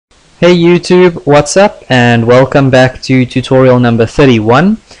Hey YouTube, what's up, and welcome back to tutorial number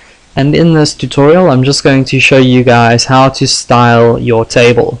 31. And in this tutorial I'm just going to show you guys how to style your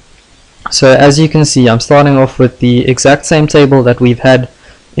table. So as you can see, I'm starting off with the exact same table that we've had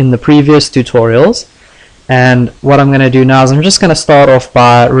in the previous tutorials, and what I'm going to do now is I'm just going to start off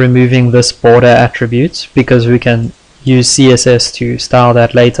by removing this border attribute because we can use CSS to style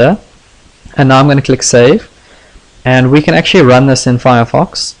that later. And now I'm going to click save, and we can actually run this in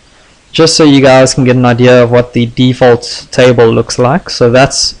Firefox just so you guys can get an idea of what the default table looks like. So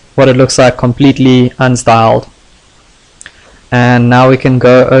that's what it looks like completely unstyled. And now we can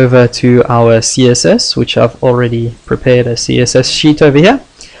go over to our CSS, which I've already prepared a CSS sheet over here.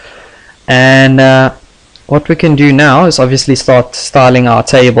 And what we can do now is obviously start styling our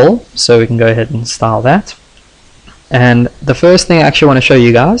table, so we can go ahead and style that. And the first thing I actually want to show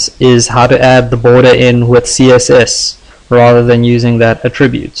you guys is how to add the border in with CSS rather than using that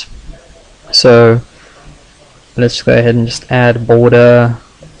attribute. So let's go ahead and just add border,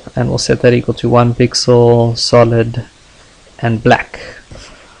 and we'll set that equal to 1 pixel, solid, and black.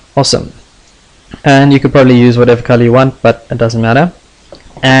 Awesome. And you could probably use whatever color you want, but it doesn't matter.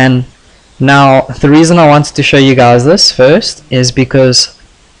 And now the reason I wanted to show you guys this first is because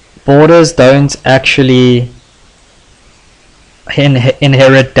borders don't actually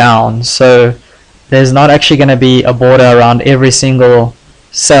inherit down. So there's not actually going to be a border around every single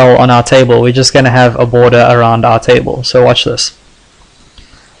cell on our table. We're just going to have a border around our table. So watch this.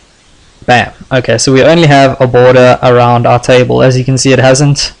 Bam. Okay, so we only have a border around our table. As you can see, it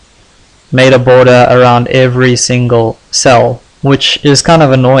hasn't made a border around every single cell, which is kind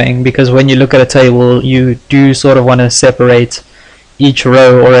of annoying because when you look at a table, you do sort of want to separate each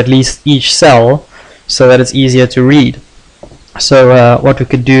row, or at least each cell, so that it's easier to read. So what we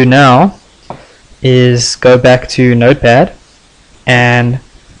could do now is go back to Notepad, and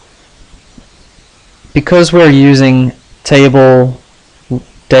because we're using table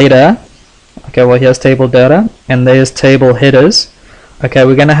data, okay, well here's table data and there's table headers. Okay,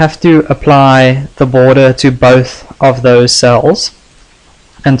 we're going to have to apply the border to both of those cells,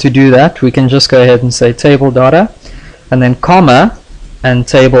 and to do that we can just go ahead and say table data and then comma and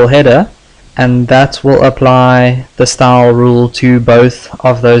table header, and that will apply the style rule to both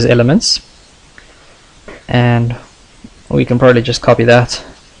of those elements. And we can probably just copy that,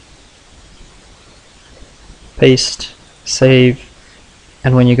 paste, save,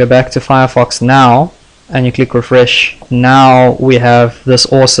 and when you go back to Firefox now and you click refresh, now we have this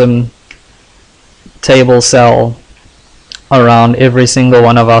awesome table cell around every single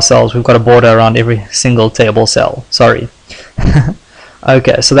one of our cells. We've got a border around every single table cell, sorry.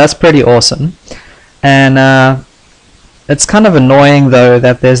 Okay, so that's pretty awesome. And it's kind of annoying though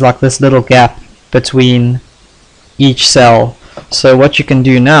that there's like this little gap between each cell. So what you can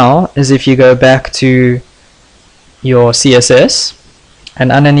do now is, if you go back to your CSS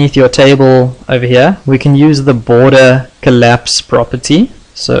and underneath your table over here, we can use the border collapse property.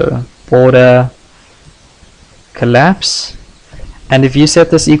 So border collapse, and if you set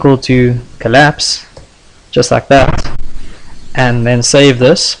this equal to collapse, just like that, and then save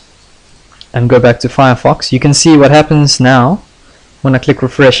this and go back to Firefox, you can see what happens now when I click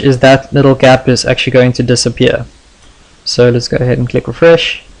refresh is that little gap is actually going to disappear. So let's go ahead and click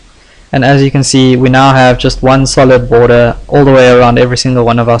refresh, and as you can see, we now have just one solid border all the way around every single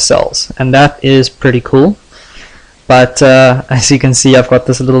one of our cells, and that is pretty cool. But as you can see, I've got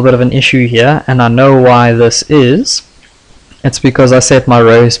this a little bit of an issue here, and I know why this is. It's because I set my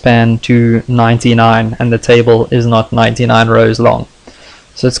row span to 99 and the table is not 99 rows long.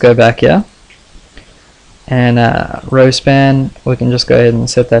 So let's go back here, and row span, we can just go ahead and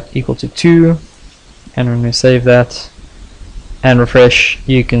set that equal to 2, and when we save that and refresh,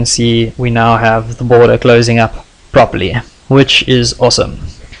 you can see we now have the border closing up properly, which is awesome.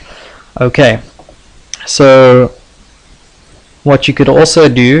 Okay, so what you could also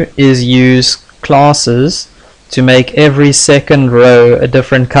do is use classes to make every second row a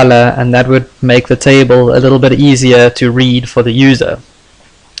different color, and that would make the table a little bit easier to read for the user.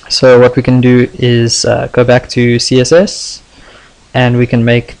 So what we can do is go back to CSS, and we can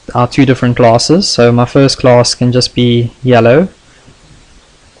make our two different classes. So my first class can just be yellow,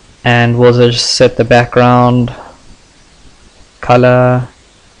 and we'll just set the background color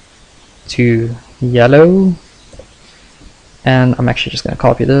to yellow, and I'm actually just going to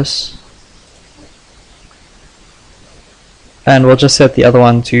copy this, and we'll just set the other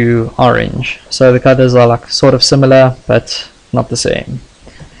one to orange. So the colors are like sort of similar but not the same.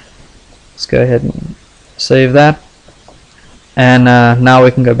 Let's go ahead and save that, and now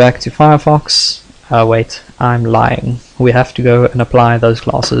we can go back to Firefox. Wait, I'm lying. We have to go and apply those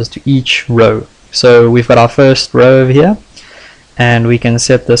classes to each row. So we've got our first row over here, and we can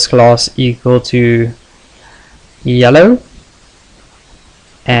set this class equal to yellow,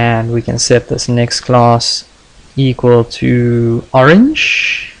 and we can set this next class equal to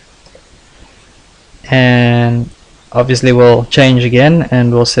orange, and obviously we'll change again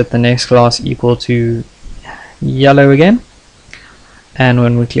and we'll set the next class equal to yellow again. And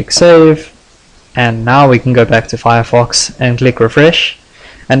when we click save, and now we can go back to Firefox and click refresh,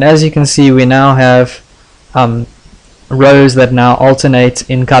 and as you can see we now have rows that now alternate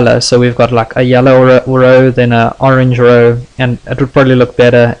in color. So we've got like a yellow row, then an orange row, and it would probably look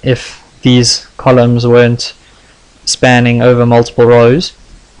better if these columns weren't spanning over multiple rows,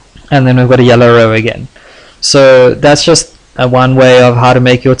 and then we've got a yellow row again. So that's just one way of how to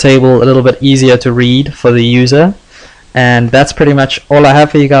make your table a little bit easier to read for the user. And that's pretty much all I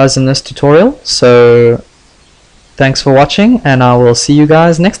have for you guys in this tutorial. So thanks for watching, and I will see you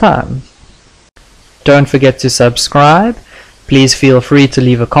guys next time. Don't forget to subscribe. Please feel free to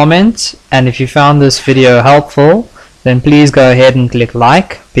leave a comment, and if you found this video helpful, then please go ahead and click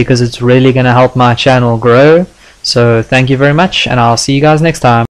like, because it's really going to help my channel grow. So thank you very much, and I'll see you guys next time.